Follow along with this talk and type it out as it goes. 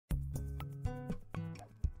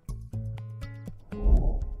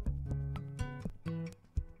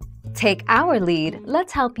Take our lead,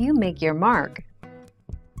 let's help you make your mark.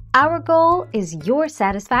 Our goal is your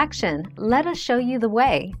satisfaction. Let us show you the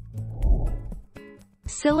way.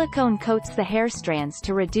 Silicone coats the hair strands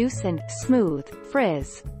to reduce and smooth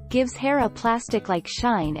frizz, gives hair a plastic-like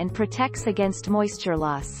shine and protects against moisture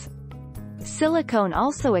loss. Silicone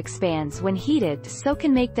also expands when heated, so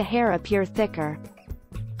can make the hair appear thicker.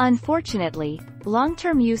 Unfortunately,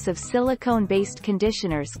 long-term use of silicone-based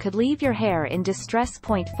conditioners could leave your hair in distress.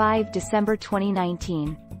 5 December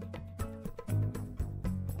 2019.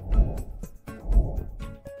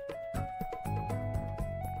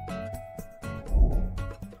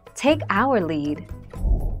 Take our lead.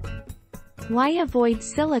 Why avoid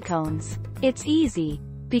silicones? It's easy.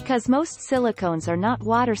 Because most silicones are not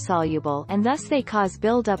water-soluble and thus they cause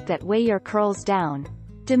buildup that weigh your curls down,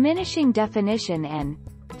 diminishing definition and,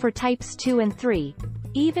 for types 2 and 3,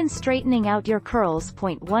 even straightening out your curls.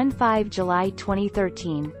 15 July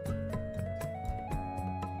 2013.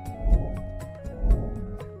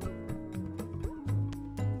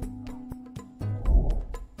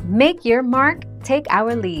 Make your mark, take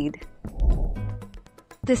our lead.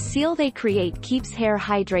 The seal they create keeps hair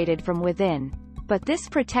hydrated from within, but this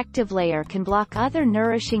protective layer can block other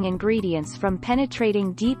nourishing ingredients from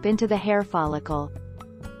penetrating deep into the hair follicle.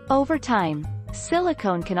 Over time,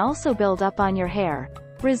 silicone can also build up on your hair,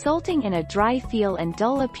 resulting in a dry feel and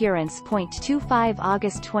dull appearance. 25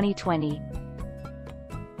 August 2020.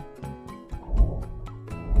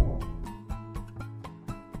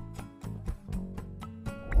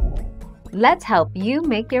 Let's help you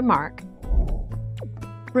make your mark.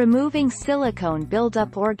 Removing silicone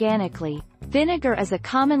buildup organically. Vinegar is a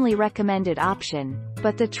commonly recommended option,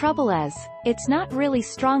 but the trouble is, it's not really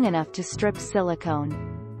strong enough to strip silicone.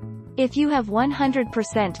 If you have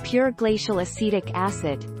 100% pure glacial acetic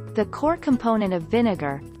acid, the core component of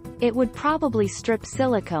vinegar, it would probably strip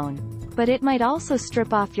silicone, but it might also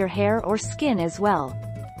strip off your hair or skin as well.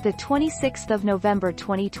 The 26th of November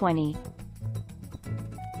 2020.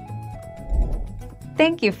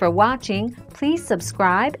 Thank you for watching. Please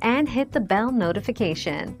subscribe and hit the bell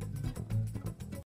notification.